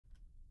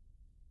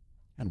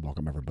And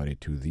welcome everybody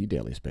to the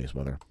Daily Space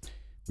Weather.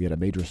 We had a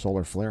major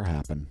solar flare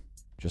happen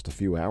just a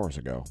few hours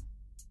ago.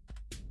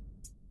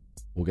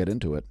 We'll get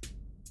into it.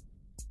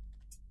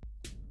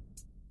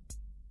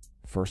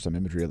 First, some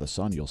imagery of the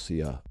sun. You'll see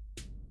a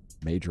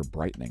major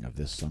brightening of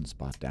this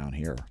sunspot down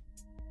here.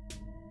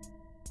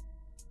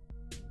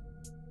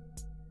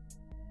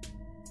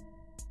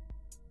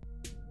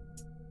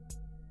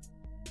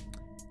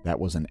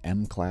 That was an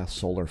M-class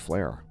solar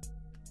flare,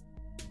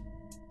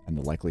 and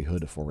the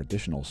likelihood for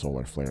additional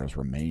solar flares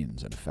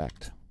remains in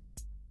effect.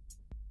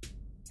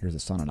 Here's the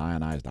sun in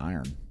ionized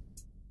iron.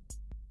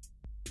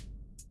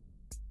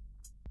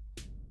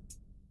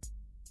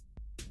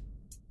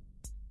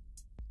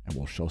 And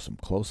we'll show some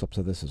close-ups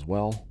of this as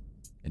well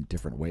in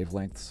different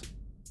wavelengths.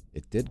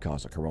 It did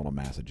cause a coronal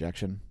mass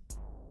ejection.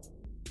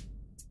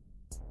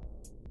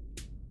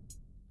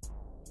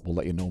 We'll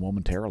let you know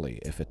momentarily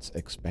if it's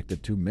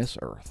expected to miss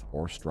Earth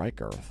or strike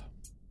Earth.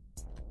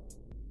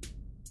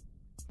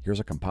 Here's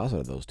a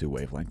composite of those two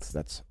wavelengths.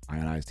 That's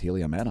ionized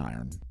helium and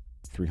iron,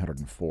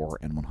 304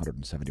 and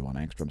 171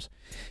 angstroms.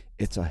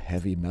 It's a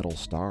heavy metal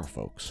star,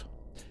 folks.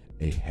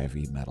 A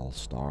heavy metal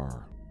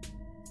star.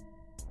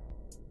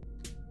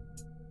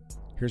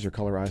 Here's your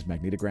colorized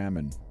magnetogram,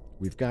 and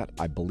we've got,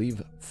 I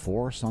believe,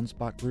 4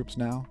 sunspot groups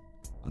now.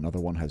 Another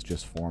one has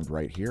just formed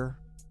right here.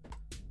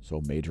 So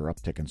major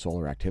uptick in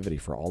solar activity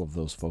for all of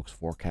those folks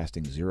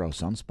forecasting 0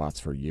 sunspots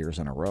for years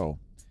in a row.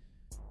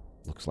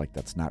 Looks like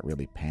that's not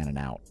really panning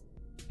out.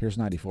 Here's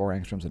 94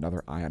 angstroms,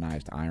 another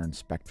ionized iron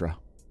spectra.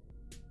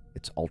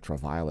 It's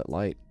ultraviolet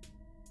light,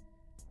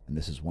 and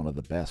this is one of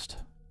the best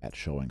at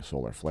showing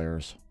solar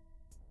flares.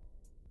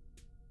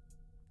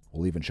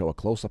 We'll even show a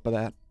close-up of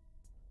that.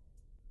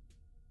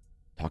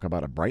 Talk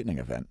about a brightening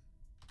event.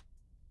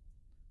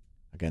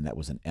 Again, that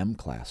was an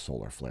M-class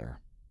solar flare.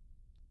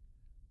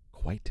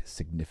 Quite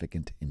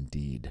significant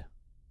indeed.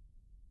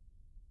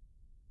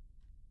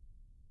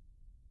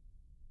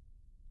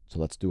 So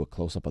let's do a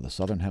close-up of the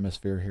southern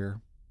hemisphere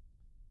here.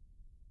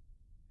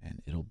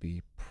 And it'll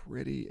be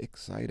pretty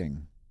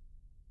exciting.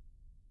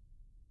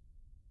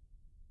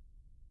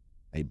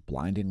 A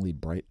blindingly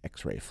bright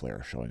X-ray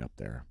flare showing up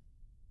there.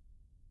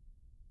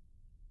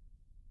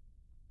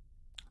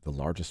 The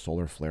largest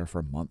solar flare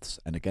for months.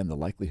 And again, the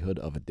likelihood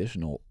of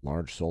additional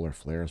large solar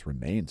flares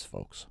remains,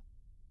 folks.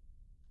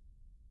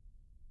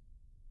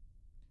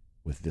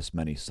 With this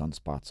many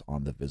sunspots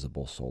on the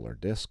visible solar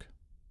disk.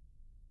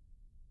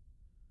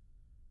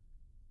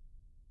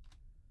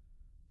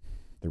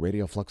 The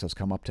radial flux has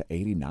come up to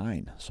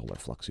 89 solar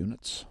flux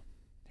units.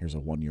 Here's a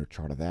 1-year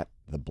chart of that.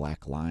 The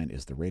black line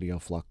is the radial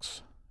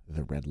flux.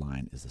 The red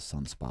line is the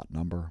sunspot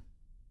number.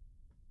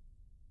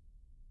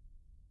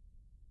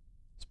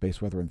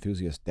 Space Weather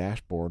Enthusiast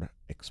dashboard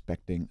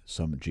expecting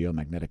some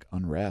geomagnetic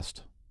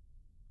unrest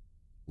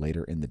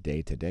later in the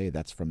day today.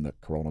 That's from the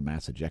coronal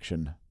mass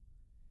ejection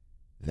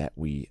that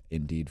we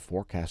indeed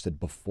forecasted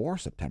before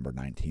September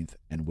 19th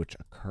and which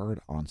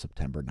occurred on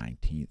September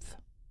 19th.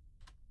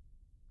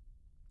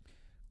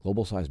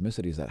 Global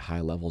seismicities at high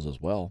levels as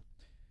well.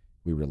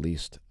 We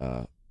released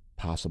a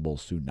possible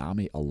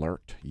tsunami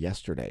alert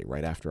yesterday,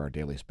 right after our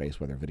daily space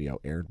weather video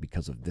aired,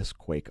 because of this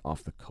quake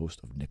off the coast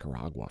of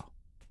Nicaragua.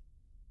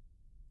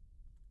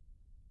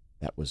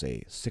 That was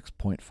a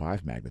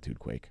 6.5 magnitude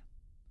quake,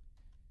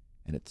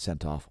 and it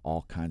sent off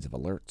all kinds of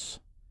alerts.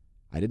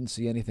 I didn't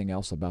see anything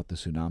else about the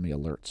tsunami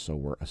alert, so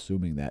we're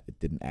assuming that it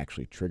didn't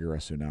actually trigger a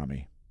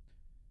tsunami.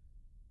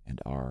 And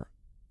our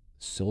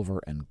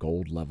silver and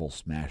gold level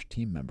SMASH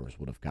team members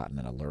would have gotten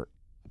an alert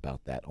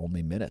about that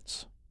only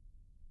minutes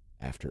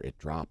after it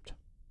dropped.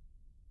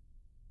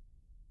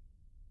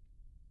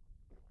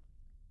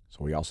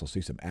 So we also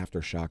see some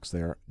aftershocks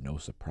there. No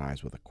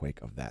surprise with a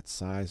quake of that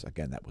size.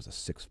 Again, that was a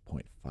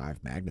 6.5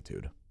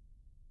 magnitude.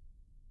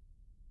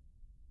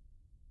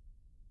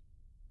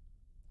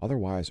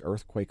 Otherwise,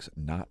 earthquakes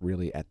not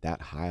really at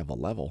that high of a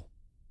level.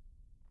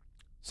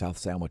 South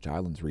Sandwich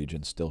Islands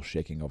region still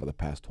shaking over the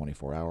past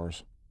 24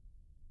 hours.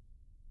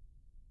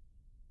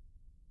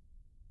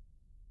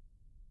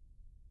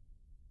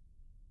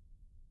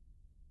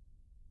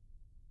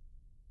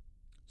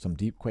 Some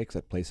deep quakes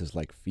at places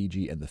like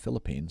Fiji and the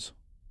Philippines.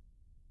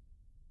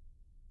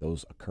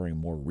 Those occurring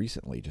more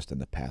recently, just in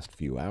the past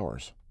few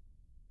hours.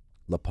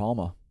 La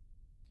Palma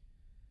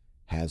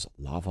has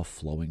lava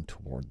flowing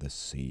toward the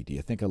sea. Do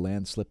you think a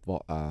landslip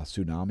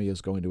tsunami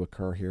is going to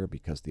occur here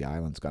because the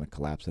island's going to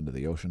collapse into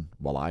the ocean?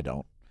 Well, I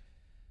don't.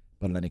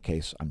 But in any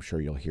case, I'm sure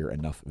you'll hear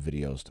enough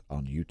videos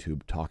on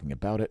YouTube talking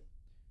about it,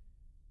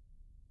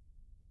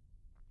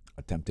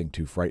 attempting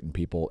to frighten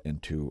people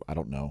into, I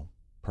don't know,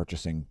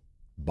 purchasing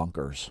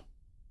bunkers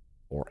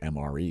or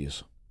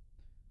MREs.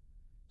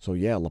 So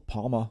yeah, La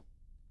Palma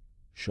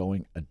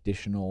showing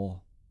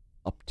additional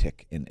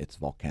uptick in its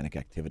volcanic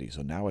activity.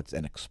 So now it's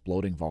an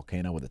exploding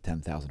volcano with a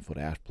 10,000-foot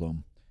ash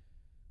plume.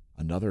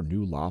 Another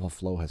new lava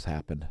flow has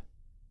happened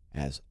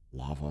as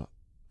lava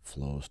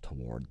flows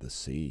toward the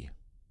sea.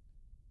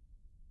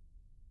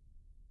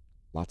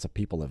 Lots of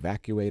people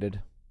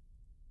evacuated.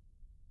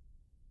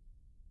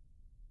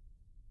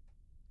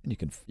 And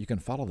you can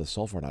follow the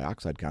sulfur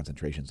dioxide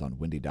concentrations on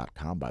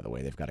windy.com, by the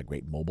way. They've got a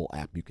great mobile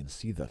app. You can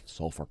see the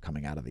sulfur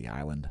coming out of the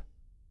island.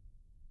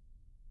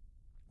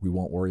 We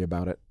won't worry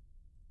about it.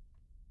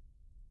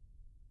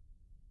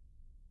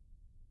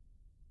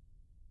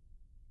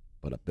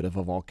 But a bit of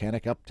a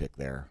volcanic uptick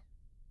there,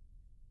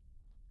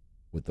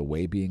 with the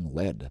way being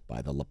led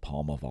by the La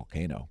Palma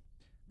volcano.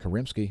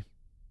 Karimsky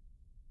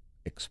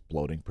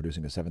exploding,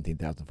 producing a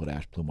 17,000-foot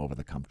ash plume over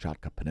the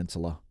Kamchatka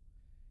Peninsula.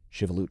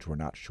 Shivaluch, we're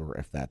not sure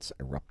if that's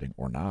erupting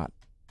or not.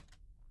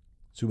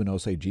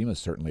 Subanosei-jima is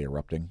certainly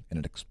erupting in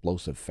an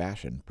explosive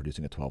fashion,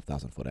 producing a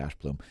 12,000-foot ash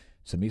plume.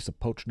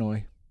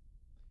 Samisa-Pochnoi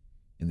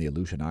in the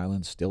Aleutian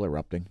Islands, still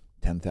erupting,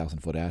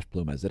 10,000-foot ash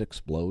plume as it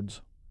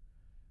explodes.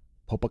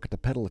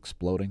 Popocatépetl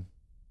exploding.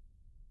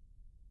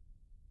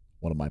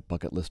 One of my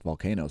bucket list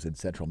volcanoes in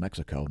central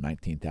Mexico,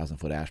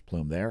 19,000-foot ash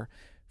plume there.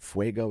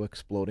 Fuego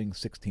exploding,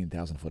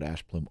 16,000-foot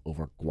ash plume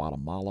over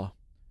Guatemala.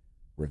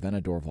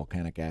 Revenador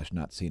volcanic ash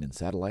not seen in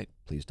satellite.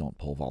 Please don't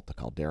pole vault the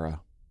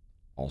caldera.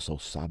 Also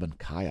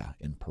Sabancaya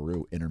in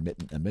Peru,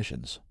 intermittent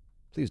emissions.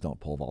 Please don't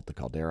pole vault the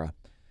caldera.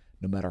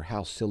 No matter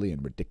how silly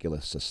and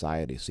ridiculous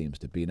society seems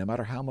to be, no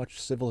matter how much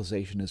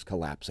civilization is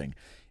collapsing,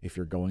 if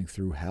you're going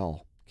through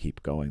hell,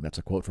 keep going. That's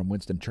a quote from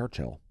Winston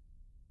Churchill.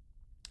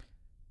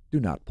 Do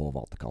not pole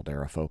vault the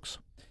caldera, folks.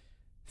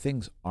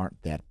 Things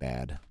aren't that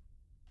bad.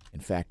 In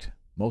fact,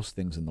 most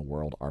things in the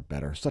world are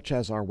better, such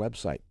as our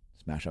website,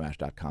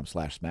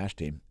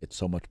 smashomash.com/smashteam. It's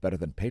so much better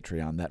than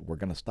Patreon that we're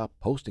going to stop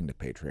posting to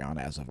Patreon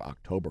as of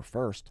October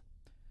 1st.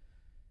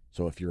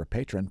 So if you're a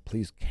patron,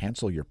 please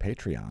cancel your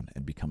Patreon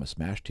and become a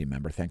Smash Team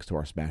member. Thanks to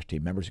our Smash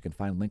Team members, you can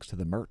find links to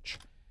the merch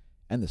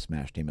and the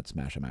Smash Team at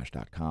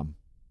smashomash.com.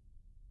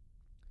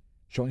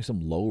 Showing some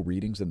low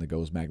readings in the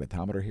GOES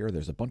magnetometer here.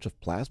 There's a bunch of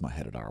plasma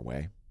headed our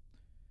way,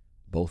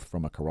 both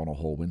from a coronal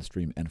hole wind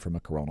stream and from a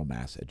coronal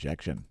mass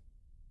ejection.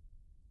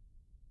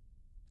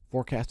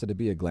 Forecasted to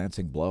be a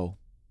glancing blow,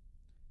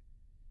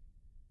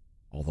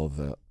 although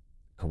the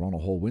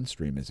coronal hole wind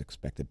stream is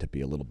expected to be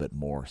a little bit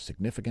more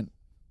significant.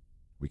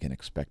 We can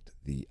expect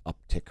the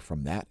uptick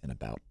from that in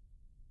about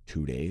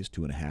 2 days,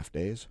 2.5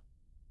 days.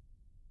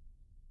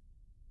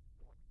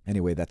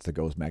 Anyway, that's the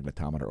GOES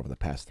magnetometer over the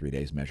past 3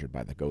 days measured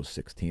by the GOES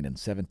 16 and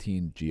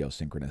 17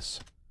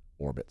 geosynchronous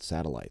orbit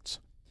satellites.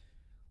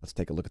 Let's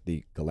take a look at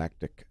the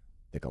Galactic,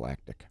 the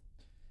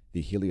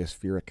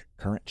heliospheric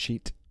current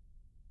sheet.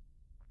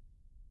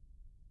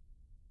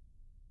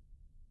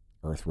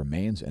 Earth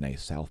remains in a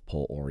South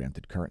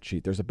Pole-oriented current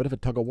sheet. There's a bit of a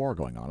tug-of-war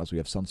going on as we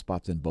have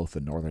sunspots in both the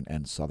northern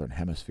and southern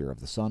hemisphere of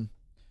the sun.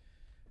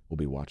 We'll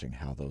be watching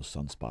how those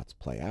sunspots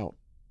play out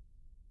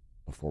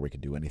before we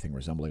can do anything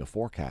resembling a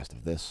forecast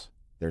of this.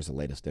 There's the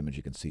latest image.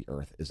 You can see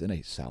Earth is in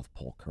a South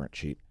Pole current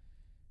sheet.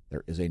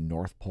 There is a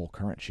North Pole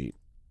current sheet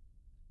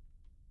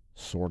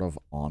sort of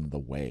on the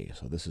way.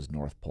 So this is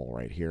North Pole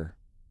right here,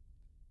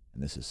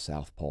 and this is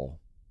South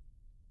Pole.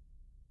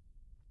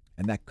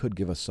 And that could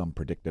give us some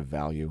predictive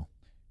value.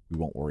 We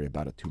won't worry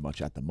about it too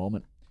much at the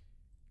moment.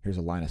 Here's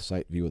a line of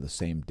sight view of the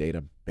same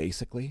data,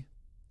 basically.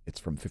 It's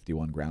from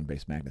 51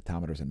 ground-based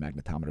magnetometers and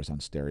magnetometers on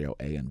stereo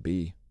A and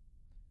B.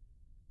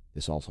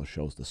 This also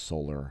shows the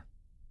solar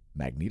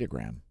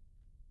magnetogram.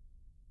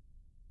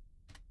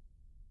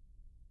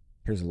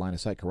 Here's a line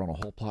of sight coronal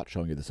hole plot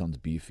showing you the sun's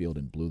B field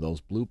in blue.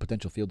 Those blue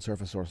potential field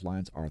surface source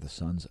lines are the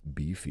sun's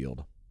B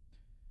field.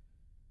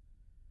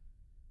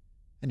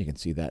 And you can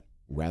see that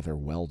rather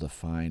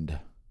well-defined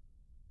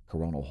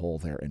coronal hole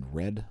there in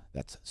red.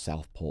 That's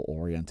South Pole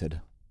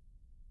oriented.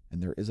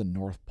 And there is a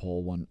North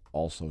Pole one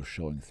also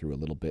showing through a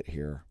little bit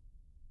here.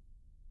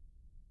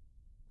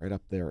 Right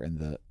up there in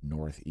the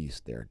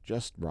northeast there,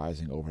 just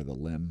rising over the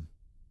limb.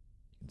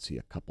 You can see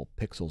a couple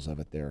pixels of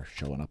it there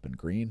showing up in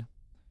green.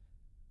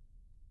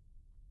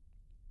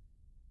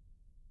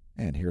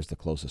 And here's the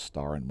closest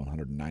star in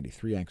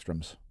 193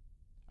 angstroms.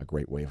 A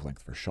great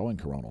wavelength for showing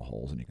coronal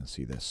holes, and you can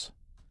see this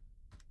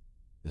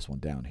one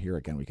down here.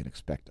 Again, we can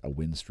expect a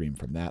wind stream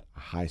from that, a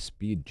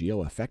high-speed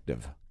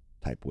geo-effective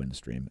type wind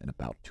stream in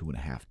about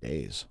 2.5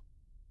 days.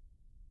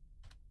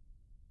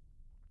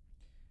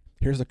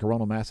 Here's the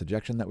coronal mass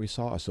ejection that we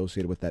saw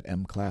associated with that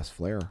M-class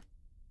flare.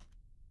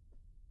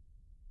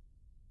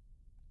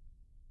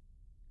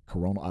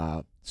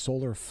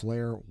 Solar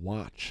flare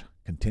watch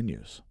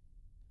continues.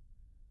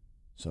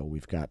 So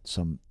we've got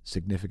some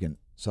significant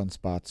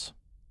sunspots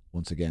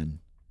once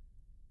again.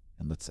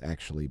 And let's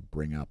actually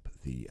bring up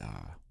the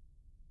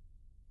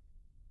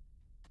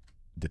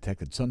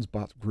detected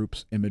sunspot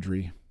groups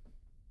imagery.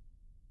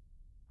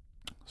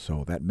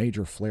 So that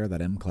major flare,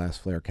 that M-class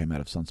flare, came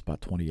out of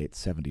sunspot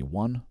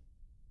 2871.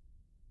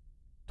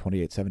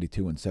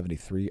 2872 and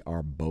 73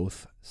 are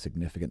both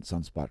significant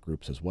sunspot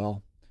groups as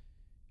well.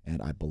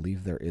 And I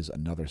believe there is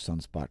another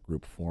sunspot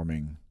group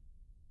forming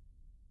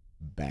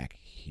back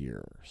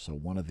here. So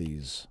one of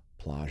these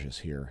plages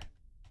here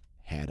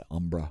had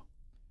umbra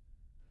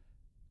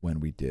when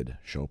we did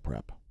show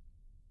prep.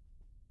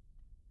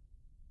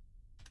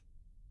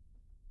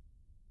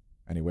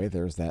 Anyway,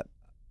 there's that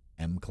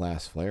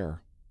M-class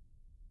flare.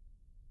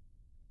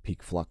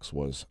 Peak flux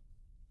was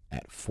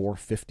at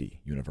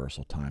 4:50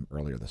 Universal Time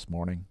earlier this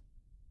morning,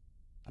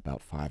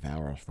 about 5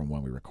 hours from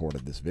when we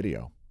recorded this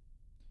video.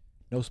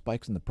 No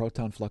spikes in the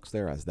proton flux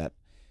there, as that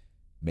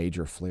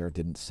major flare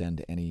didn't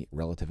send any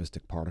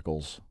relativistic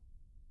particles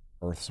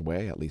Earth's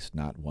way, at least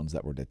not ones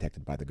that were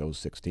detected by the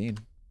GOES-16.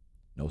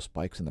 No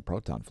spikes in the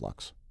proton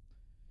flux.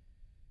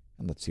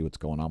 And let's see what's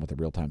going on with the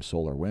real-time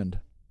solar wind.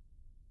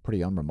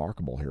 Pretty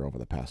unremarkable here over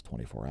the past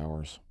 24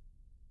 hours.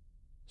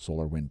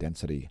 Solar wind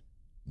density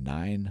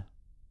 9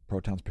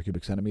 protons per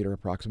cubic centimeter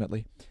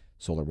approximately.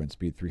 Solar wind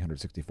speed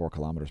 364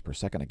 kilometers per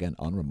second. Again,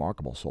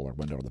 unremarkable solar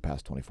wind over the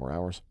past 24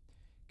 hours.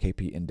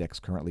 KP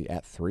index currently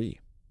at 3.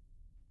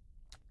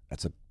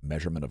 That's a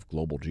measurement of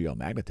global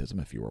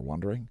geomagnetism, if you were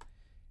wondering.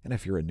 And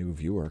if you're a new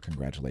viewer,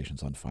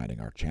 congratulations on finding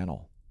our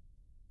channel.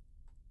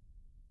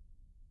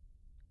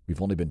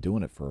 We've only been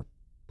doing it for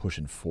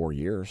pushing 4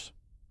 years.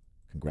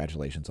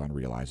 Congratulations on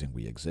realizing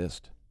we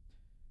exist.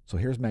 So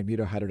here's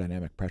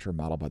magnetohydrodynamic pressure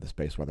modeled by the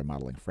Space Weather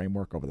Modeling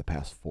Framework over the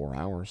past 4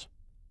 hours.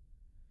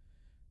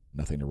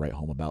 Nothing to write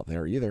home about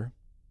there either.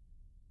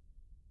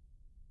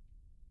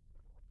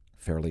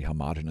 Fairly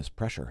homogeneous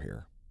pressure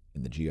here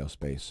in the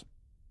geospace.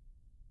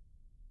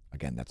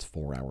 Again, that's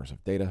 4 hours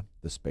of data,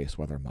 the Space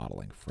Weather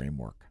Modeling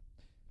Framework.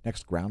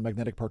 Next, ground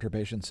magnetic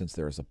perturbation, since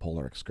there is a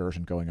polar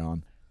excursion going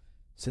on.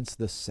 Since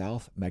the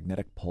south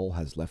magnetic pole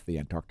has left the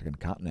Antarctic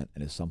continent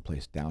and is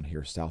someplace down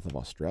here south of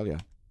Australia,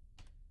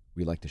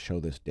 we like to show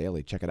this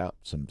daily. Check it out.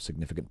 Some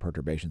significant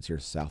perturbations here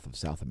south of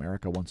South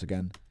America once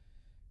again,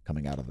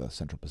 coming out of the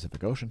Central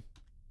Pacific Ocean.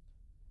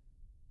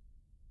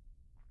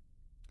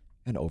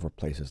 And over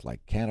places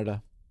like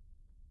Canada.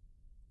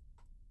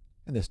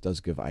 And this does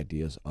give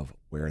ideas of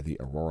where the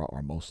aurora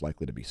are most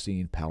likely to be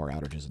seen, power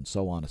outages, and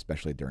so on,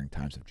 especially during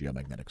times of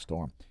geomagnetic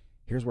storm.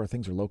 Here's where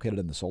things are located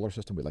in the solar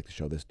system. We like to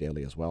show this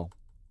daily as well.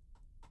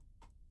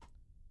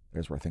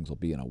 There's where things will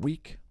be in a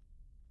week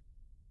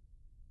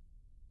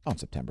on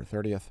September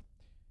 30th.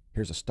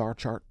 Here's a star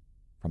chart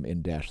from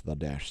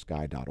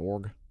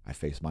in-the-sky.org. I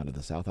face mine to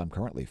the south. I'm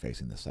currently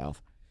facing the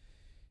south.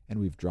 And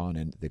we've drawn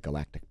in the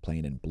galactic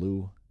plane in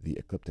blue, the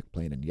ecliptic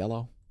plane in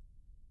yellow.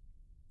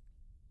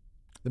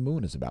 The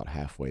moon is about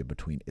halfway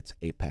between its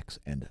apex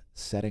and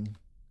setting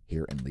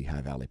here in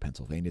Lehigh Valley,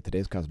 Pennsylvania.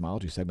 Today's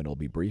cosmology segment will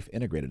be brief,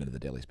 integrated into the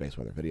daily space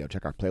weather video.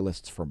 Check our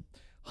playlists for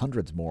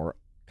hundreds more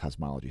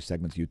cosmology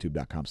segments,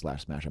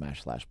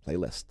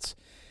 youtube.com/smashamash/playlists.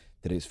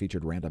 Today's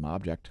featured random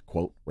object,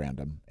 quote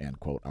random and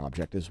quote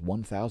object, is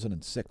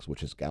 1006,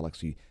 which is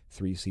Galaxy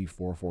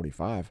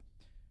 3C445,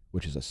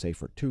 which is a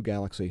Seyfert-2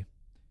 galaxy.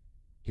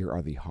 Here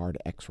are the hard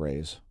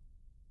X-rays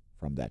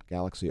from that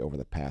galaxy over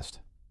the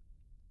past.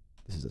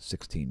 This is a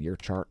 16-year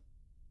chart,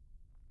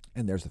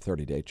 and there's a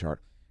 30-day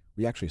chart.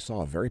 We actually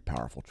saw a very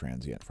powerful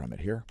transient from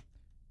it here,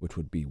 which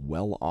would be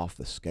well off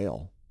the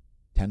scale,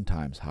 10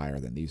 times higher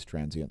than these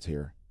transients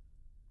here.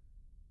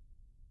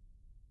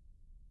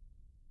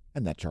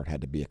 And that chart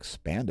had to be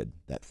expanded,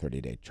 that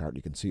 30-day chart.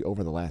 You can see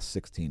over the last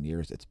 16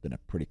 years, it's been a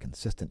pretty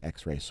consistent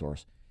X-ray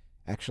source,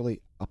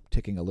 actually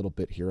upticking a little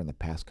bit here in the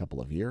past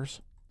couple of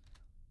years.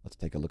 Let's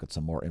take a look at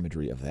some more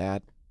imagery of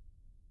that.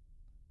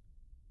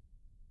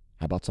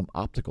 How about some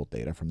optical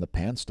data from the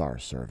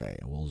Pan-STARRS survey?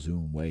 We'll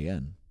zoom way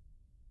in.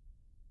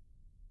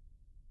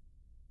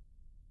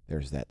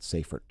 There's that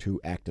Seyfert-2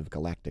 active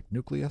galactic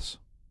nucleus.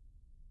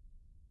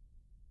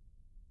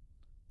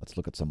 Let's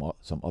look at some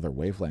other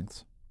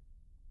wavelengths.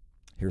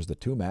 Here's the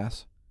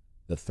 2-mass,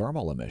 the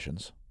thermal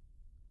emissions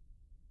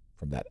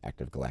from that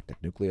active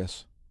galactic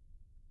nucleus.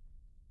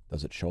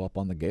 Does it show up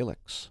on the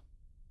Galix?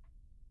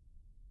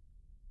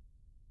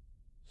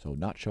 So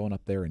not showing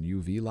up there in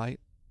UV light.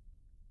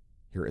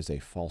 Here is a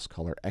false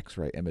color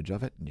X-ray image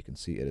of it, and you can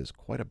see it is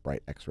quite a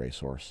bright X-ray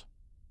source.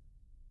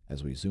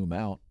 As we zoom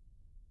out,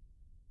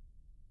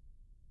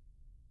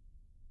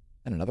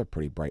 and another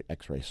pretty bright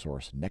X-ray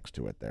source next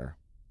to it there.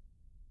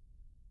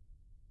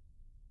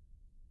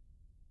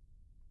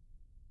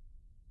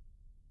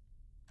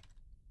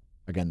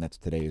 Again, that's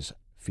today's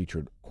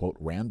featured quote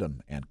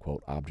random and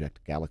quote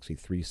object, Galaxy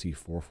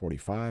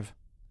 3C445,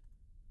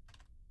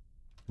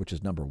 which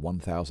is number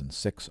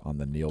 1006 on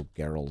the Neil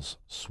Gehrels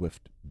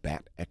Swift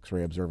Bat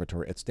X-ray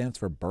Observatory. It stands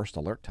for Burst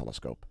Alert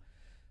Telescope.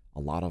 A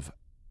lot of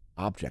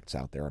objects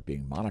out there are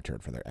being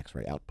monitored for their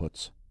X-ray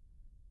outputs.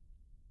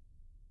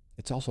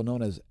 It's also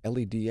known as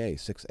LEDA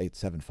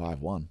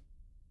 68751.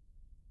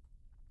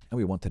 And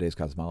we want today's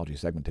cosmology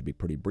segment to be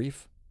pretty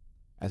brief,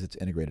 as it's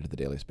integrated to the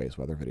daily space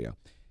weather video.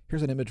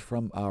 Here's an image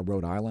from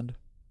Rhode Island,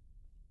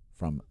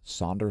 from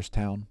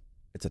Saunderstown.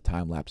 It's a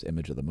time-lapse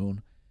image of the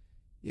moon.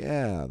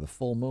 Yeah, the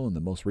full moon, the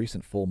most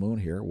recent full moon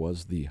here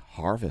was the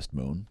harvest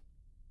moon,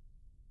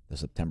 the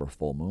September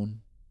full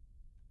moon.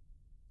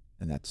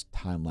 And that's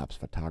time-lapse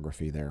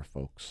photography there,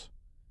 folks.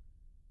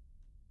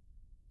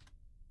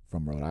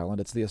 From Rhode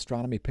Island, it's the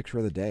astronomy picture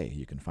of the day.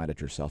 You can find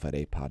it yourself at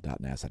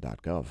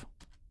apod.nasa.gov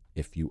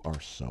if you are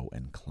so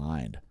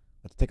inclined.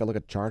 Let's take a look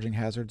at charging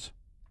hazards.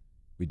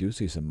 We do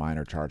see some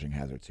minor charging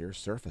hazards here,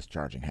 surface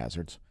charging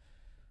hazards,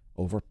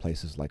 over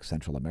places like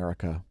Central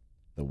America,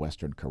 the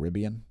Western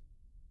Caribbean.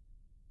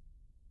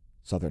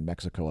 Southern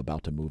Mexico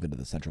about to move into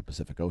the Central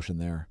Pacific Ocean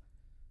there.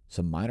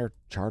 Some minor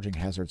charging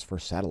hazards for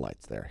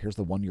satellites there. Here's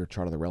the one-year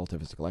chart of the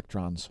relativistic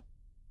electrons.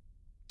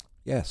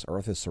 Yes,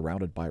 Earth is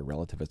surrounded by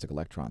relativistic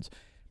electrons.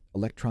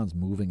 Electrons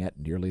moving at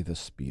nearly the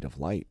speed of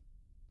light.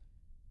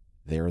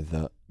 They're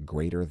the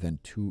greater than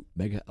 2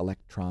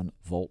 megaelectron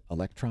volt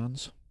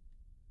electrons.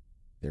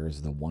 There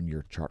is the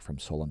one-year chart from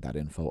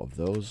Solon.info of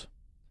those.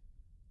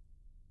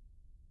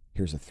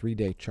 Here's a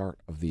 3-day chart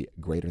of the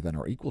greater than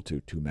or equal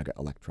to 2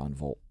 megaelectron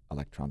volt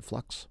electron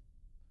flux,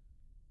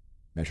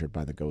 measured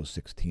by the GOES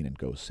 16 and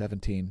GOES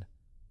 17.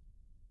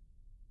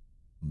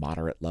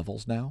 Moderate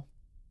levels now.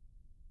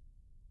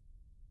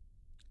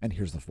 And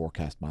here's the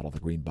forecast model. The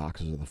green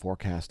boxes are the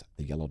forecast.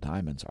 The yellow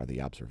diamonds are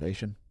the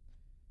observation.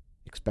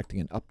 Expecting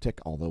an uptick,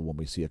 although when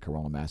we see a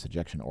coronal mass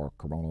ejection or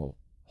coronal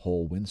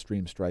whole wind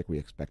stream strike, we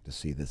expect to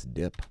see this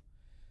dip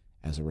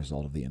as a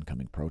result of the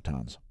incoming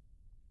protons.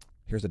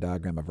 Here's a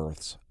diagram of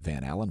Earth's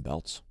Van Allen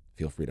belts.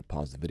 Feel free to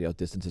pause the video.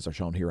 Distances are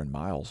shown here in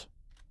miles.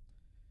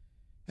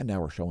 And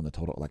now we're showing the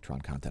total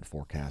electron content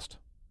forecast.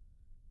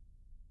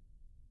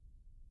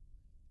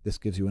 This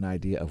gives you an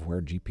idea of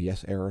where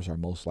GPS errors are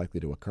most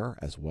likely to occur,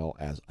 as well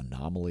as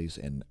anomalies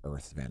in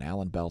Earth's Van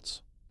Allen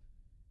belts.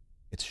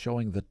 It's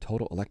showing the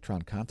total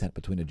electron content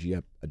between a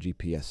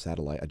GPS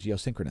satellite, a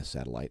geosynchronous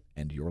satellite,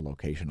 and your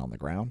location on the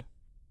ground.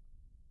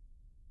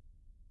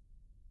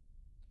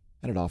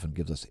 And it often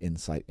gives us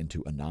insight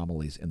into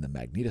anomalies in the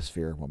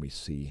magnetosphere when we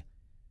see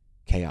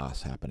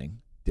chaos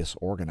happening,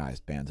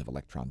 disorganized bands of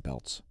electron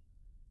belts.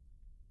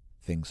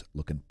 Things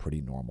looking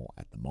pretty normal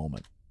at the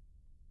moment.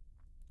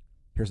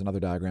 Here's another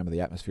diagram of the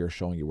atmosphere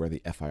showing you where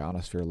the F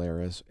ionosphere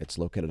layer is. It's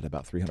located at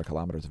about 300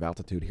 kilometers of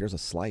altitude. Here's a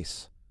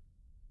slice,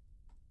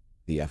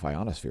 the F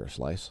ionosphere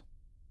slice,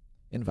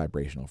 in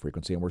vibrational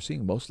frequency, and we're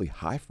seeing mostly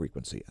high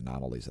frequency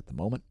anomalies at the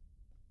moment,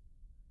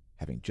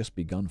 having just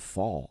begun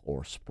fall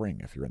or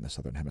spring if you're in the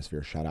southern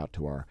hemisphere. Shout out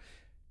to our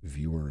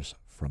viewers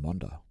from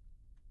Munda.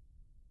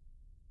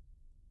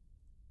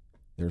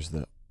 There's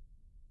the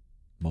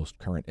most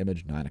current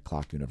image, 9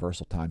 o'clock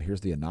universal time.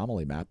 Here's the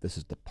anomaly map. This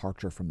is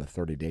departure from the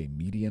 30-day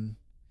median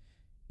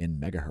in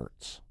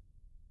megahertz.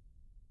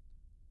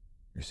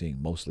 You're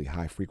seeing mostly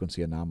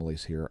high-frequency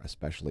anomalies here,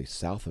 especially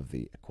south of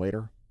the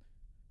equator.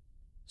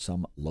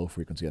 Some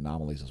low-frequency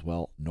anomalies as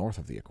well north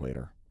of the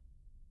equator,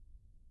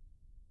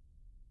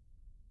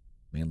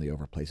 mainly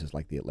over places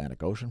like the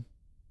Atlantic Ocean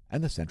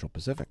and the Central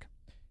Pacific.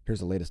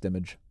 Here's the latest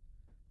image.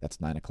 That's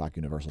 9 o'clock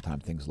universal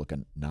time. Things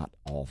looking not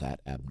all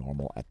that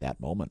abnormal at that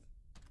moment.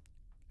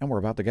 And we're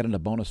about to get into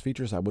bonus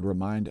features. I would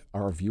remind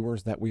our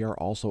viewers that we are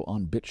also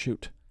on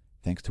BitChute.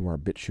 Thanks to our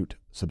BitChute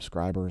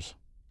subscribers.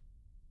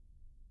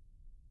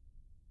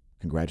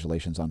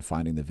 Congratulations on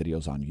finding the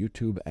videos on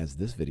YouTube, as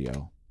this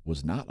video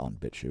was not on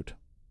BitChute.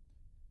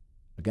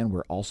 Again,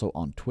 we're also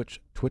on Twitch,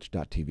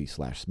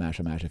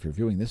 twitch.tv/smashamash. If you're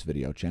viewing this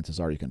video, chances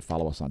are you can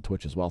follow us on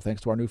Twitch as well.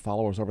 Thanks to our new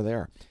followers over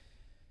there.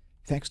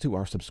 Thanks to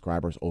our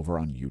subscribers over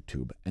on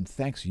YouTube. And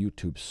thanks,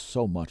 YouTube,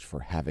 so much for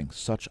having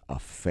such a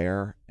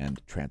fair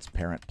and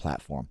transparent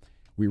platform.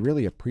 We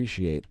really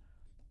appreciate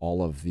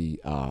all of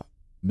the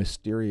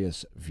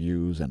mysterious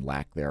views and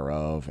lack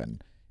thereof,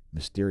 and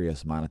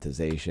mysterious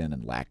monetization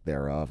and lack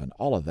thereof, and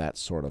all of that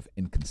sort of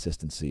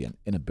inconsistency and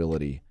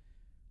inability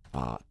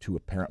to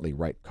apparently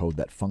write code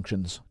that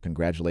functions.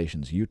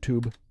 Congratulations,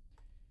 YouTube.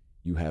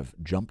 You have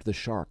jumped the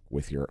shark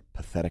with your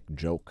pathetic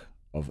joke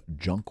of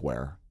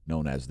junkware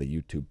known as the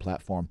YouTube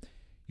platform.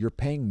 You're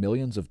paying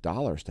millions of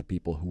dollars to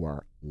people who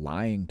are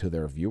lying to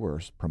their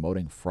viewers,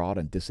 promoting fraud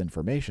and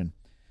disinformation,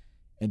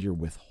 and you're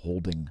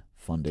withholding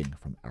funding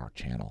from our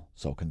channel.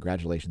 So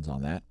congratulations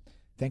on that.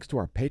 Thanks to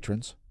our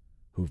patrons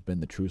who've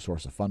been the true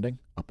source of funding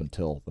up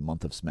until the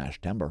month of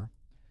Smashtember.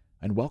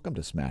 And welcome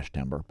to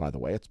Smashtember, by the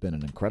way. It's been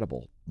an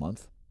incredible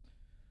month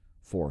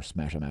for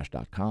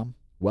smashamash.com.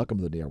 Welcome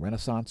to the Neo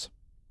Renaissance.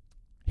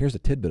 Here's a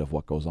tidbit of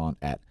what goes on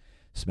at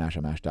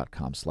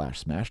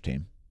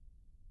smashamash.com/smashteam.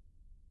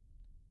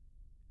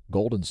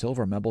 Gold and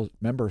silver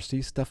members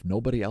see stuff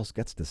nobody else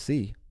gets to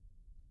see,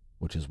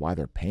 which is why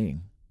they're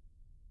paying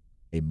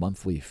a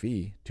monthly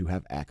fee to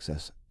have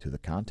access to the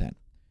content.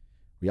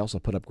 We also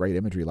put up great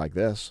imagery like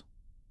this,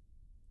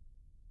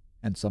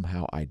 and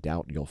somehow I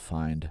doubt you'll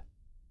find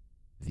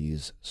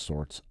these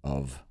sorts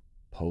of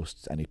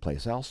posts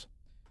anyplace else.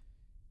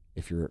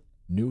 If you're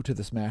new to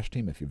the Smash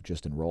Team, if you've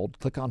just enrolled,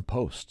 click on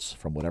posts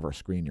from whatever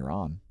screen you're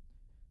on,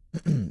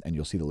 and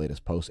you'll see the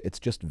latest posts. It's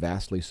just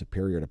vastly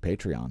superior to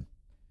Patreon.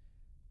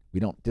 We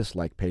don't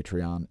dislike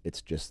Patreon.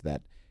 It's just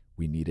that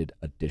we needed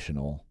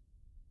additional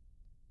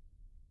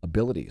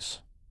abilities.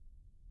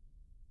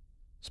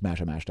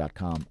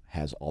 Smashamash.com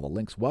has all the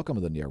links. Welcome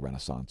to the Neo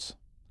Renaissance.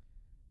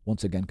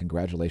 Once again,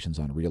 congratulations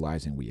on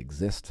realizing we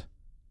exist.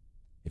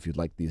 If you'd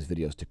like these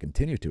videos to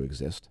continue to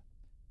exist,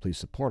 please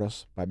support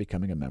us by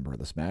becoming a member of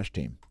the Smash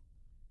Team.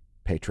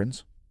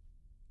 Patrons,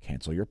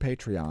 cancel your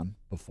Patreon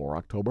before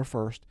October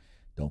 1st.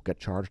 Don't get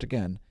charged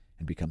again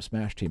and become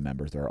Smash Team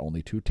members. There are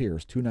only two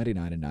tiers,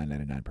 $2.99 and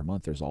 $9.99 per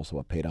month. There's also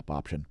a paid-up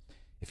option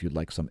if you'd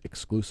like some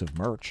exclusive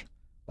merch,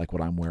 like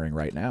what I'm wearing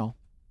right now.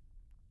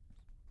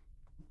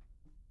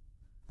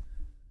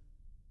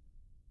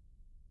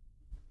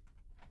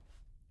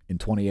 In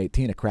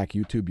 2018, a crack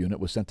YouTube unit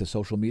was sent to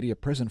social media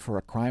prison for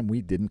a crime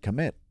we didn't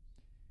commit.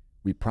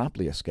 We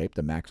promptly escaped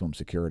the maximum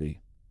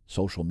security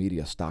social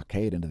media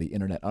stockade into the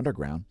internet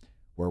underground,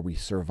 where we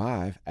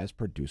survive as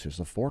producers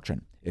of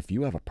fortune. If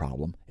you have a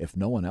problem, if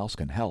no one else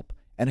can help,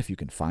 and if you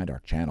can find our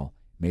channel,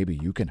 maybe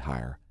you can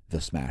hire the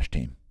Smash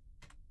team.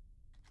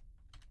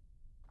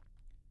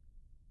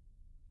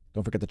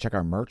 Don't forget to check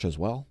our merch as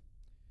well.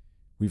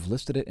 We've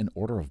listed it in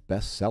order of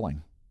best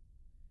selling.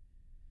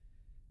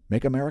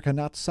 Make America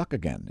not suck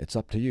again. It's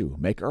up to you.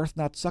 Make Earth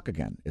not suck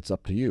again. It's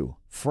up to you.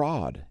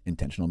 Fraud.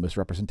 Intentional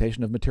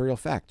misrepresentation of material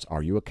facts.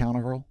 Are you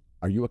accountable?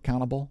 Are you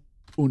accountable?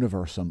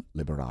 Universum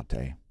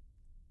liberate.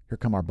 Here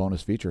come our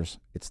bonus features.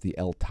 It's the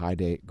El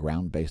Teide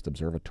ground-based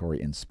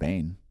observatory in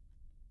Spain.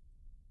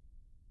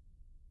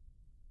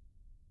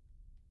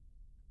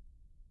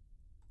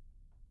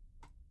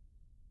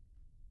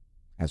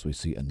 As we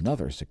see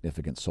another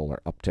significant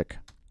solar uptick,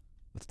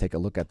 let's take a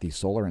look at the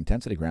solar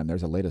intensitygram.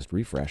 There's a latest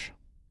refresh.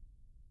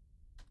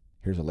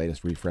 Here's a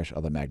latest refresh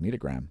of the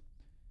magnetogram.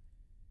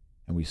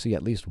 And we see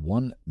at least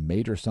one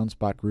major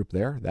sunspot group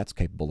there. That's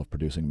capable of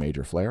producing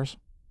major flares.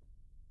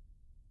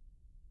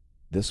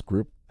 This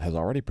group has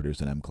already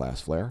produced an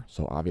M-class flare,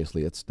 so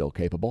obviously it's still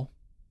capable.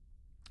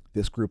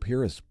 This group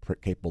here is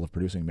capable of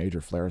producing major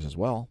flares as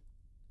well.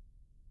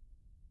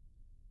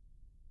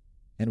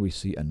 And we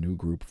see a new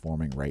group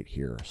forming right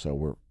here. So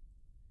we're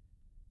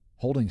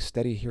holding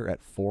steady here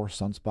at 4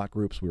 sunspot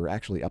groups. We were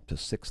actually up to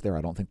 6 there.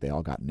 I don't think they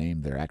all got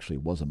named. There actually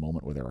was a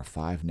moment where there were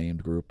 5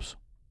 named groups.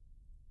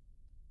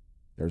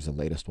 There's the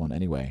latest one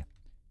anyway.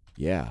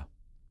 Yeah,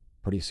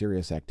 pretty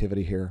serious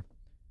activity here.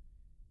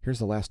 Here's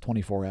the last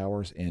 24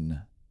 hours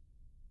in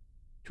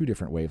 2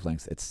 different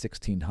wavelengths. It's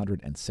 1600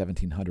 and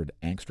 1700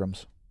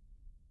 angstroms.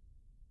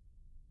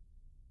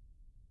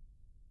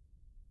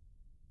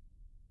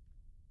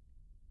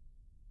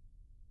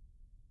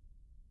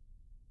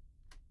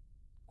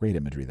 Great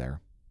imagery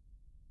there.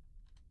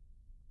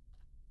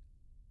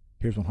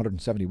 Here's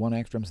 171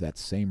 angstroms, that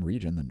same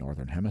region, the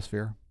northern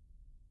hemisphere.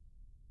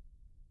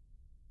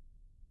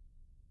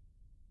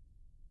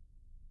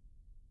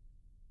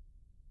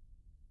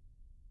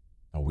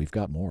 Oh, we've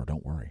got more,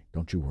 don't worry.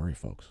 Don't you worry,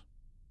 folks.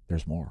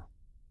 There's more.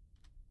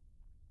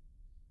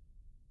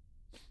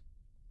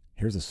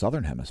 Here's the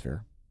southern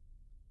hemisphere.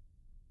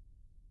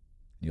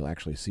 You'll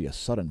actually see a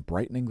sudden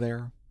brightening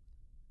there.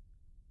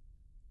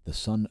 The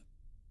sun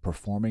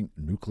performing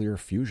nuclear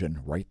fusion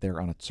right there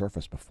on its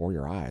surface before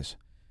your eyes.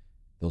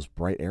 Those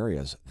bright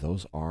areas,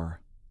 those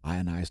are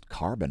ionized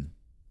carbon,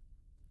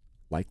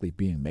 likely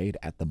being made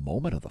at the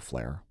moment of the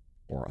flare,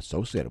 or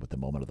associated with the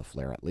moment of the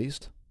flare at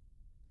least.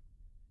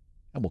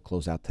 And we'll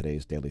close out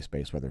today's daily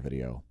space weather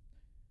video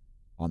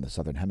on the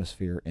southern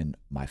hemisphere in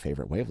my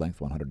favorite wavelength,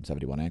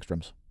 171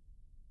 angstroms.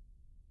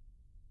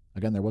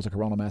 Again, there was a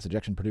coronal mass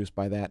ejection produced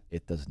by that.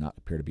 It does not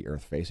appear to be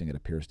Earth-facing. It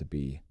appears to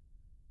be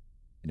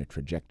in a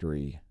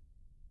trajectory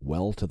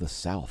well to the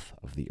south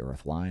of the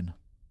Earth line.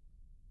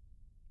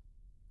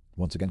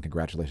 Once again,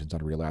 congratulations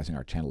on realizing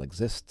our channel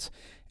exists,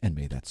 and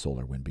may that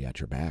solar wind be at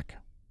your back.